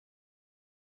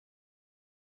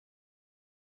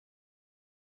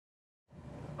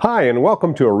Hi, and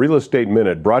welcome to a Real Estate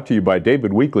Minute brought to you by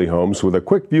David Weekley Homes with a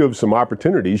quick view of some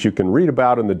opportunities you can read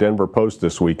about in the Denver Post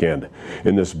this weekend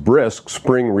in this brisk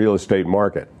spring real estate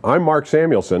market. I'm Mark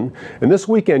Samuelson, and this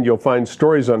weekend you'll find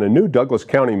stories on a new Douglas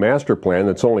County master plan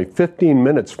that's only 15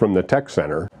 minutes from the tech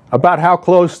center, about how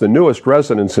close the newest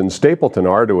residents in Stapleton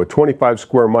are to a 25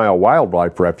 square mile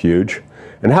wildlife refuge,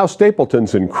 and how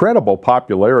Stapleton's incredible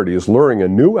popularity is luring a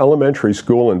new elementary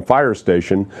school and fire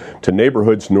station to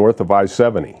neighborhoods north of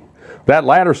I-70. That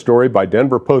latter story by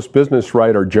Denver Post business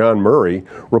writer John Murray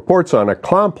reports on a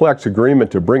complex agreement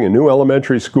to bring a new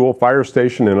elementary school, fire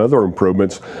station, and other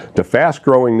improvements to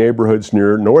fast-growing neighborhoods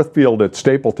near Northfield at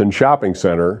Stapleton Shopping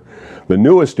Center, the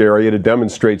newest area to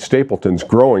demonstrate Stapleton's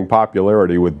growing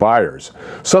popularity with buyers.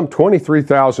 Some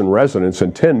 23,000 residents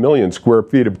and 10 million square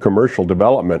feet of commercial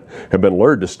development have been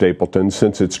lured to Stapleton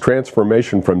since its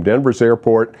transformation from Denver's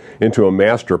airport into a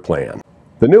master plan.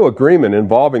 The new agreement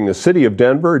involving the City of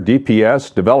Denver,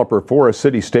 DPS, developer Forest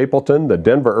City Stapleton, the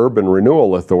Denver Urban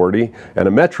Renewal Authority, and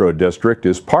a Metro District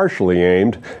is partially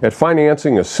aimed at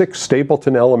financing a 6th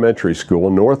Stapleton Elementary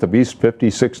School north of East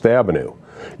 56th Avenue.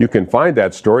 You can find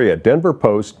that story at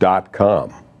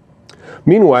denverpost.com.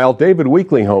 Meanwhile, David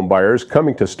Weekley homebuyers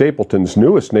coming to Stapleton's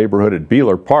newest neighborhood at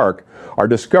Beeler Park are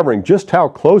discovering just how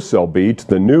close they'll be to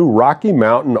the new Rocky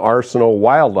Mountain Arsenal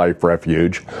Wildlife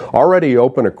Refuge, already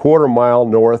open a quarter-mile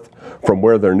north from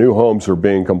where their new homes are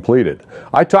being completed.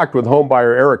 I talked with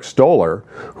homebuyer Eric Stollar,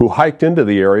 who hiked into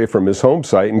the area from his home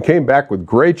site and came back with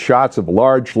great shots of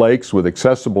large lakes with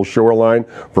accessible shoreline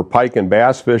for pike and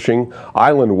bass fishing,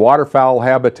 island waterfowl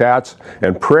habitats,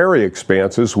 and prairie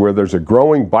expanses where there's a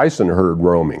growing bison herd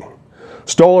roaming.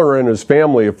 Stollar and his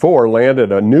family of four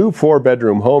landed a new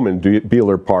four-bedroom home in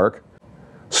Beeler Park.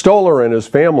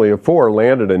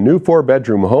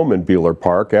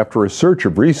 After a search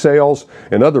of resales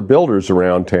and other builders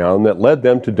around town that led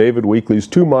them to David Weekley's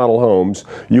two model homes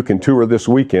you can tour this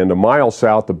weekend a mile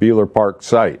south of Beeler Park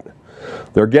site.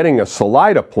 They're getting a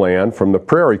Salida plan from the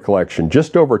Prairie Collection,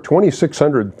 just over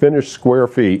 2,600 finished square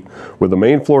feet, with a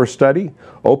main floor study,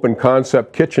 open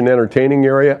concept kitchen entertaining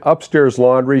area, upstairs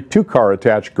laundry, two-car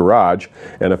attached garage,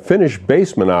 and a finished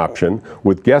basement option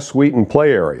with guest suite and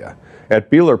play area. At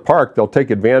Beeler Park, they'll take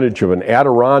advantage of an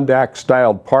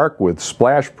Adirondack-styled park with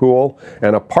splash pool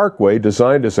and a parkway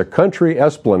designed as a country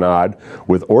esplanade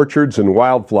with orchards and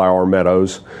wildflower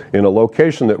meadows in a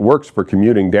location that works for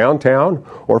commuting downtown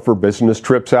or for business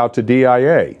trips out to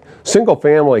DIA.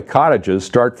 Single-family cottages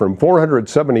start from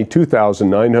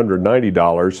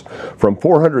 $472,990 from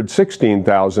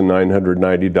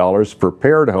 $416,990 for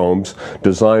paired homes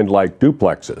designed like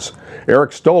duplexes.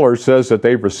 Eric Stollar says that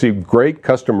they've received great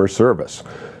customer service.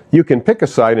 You can pick a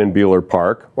site in Beeler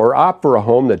Park or opt for a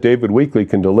home that David Weekley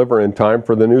can deliver in time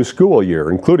for the new school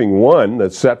year, including one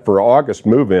that's set for August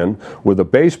move-in with a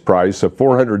base price of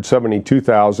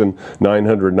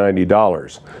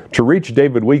 $472,990. To reach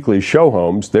David Weekley's show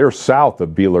homes, they're south of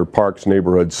Beeler Park's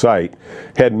neighborhood site.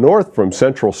 Head north from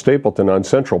Central Stapleton on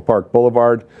Central Park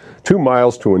Boulevard, 2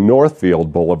 miles to a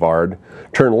Northfield Boulevard.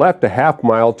 Turn left a half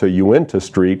mile to Uinta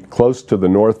Street, close to the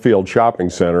Northfield Shopping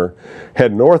Center.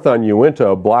 Head north on Uinta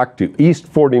a block to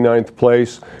East 49th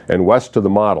Place and west to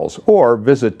the Models, or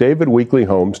visit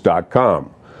davidweekleyhomes.com.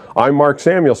 I'm Mark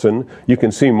Samuelson. You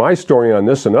can see my story on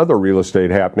this and other real estate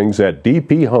happenings at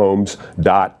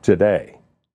dphomes.today.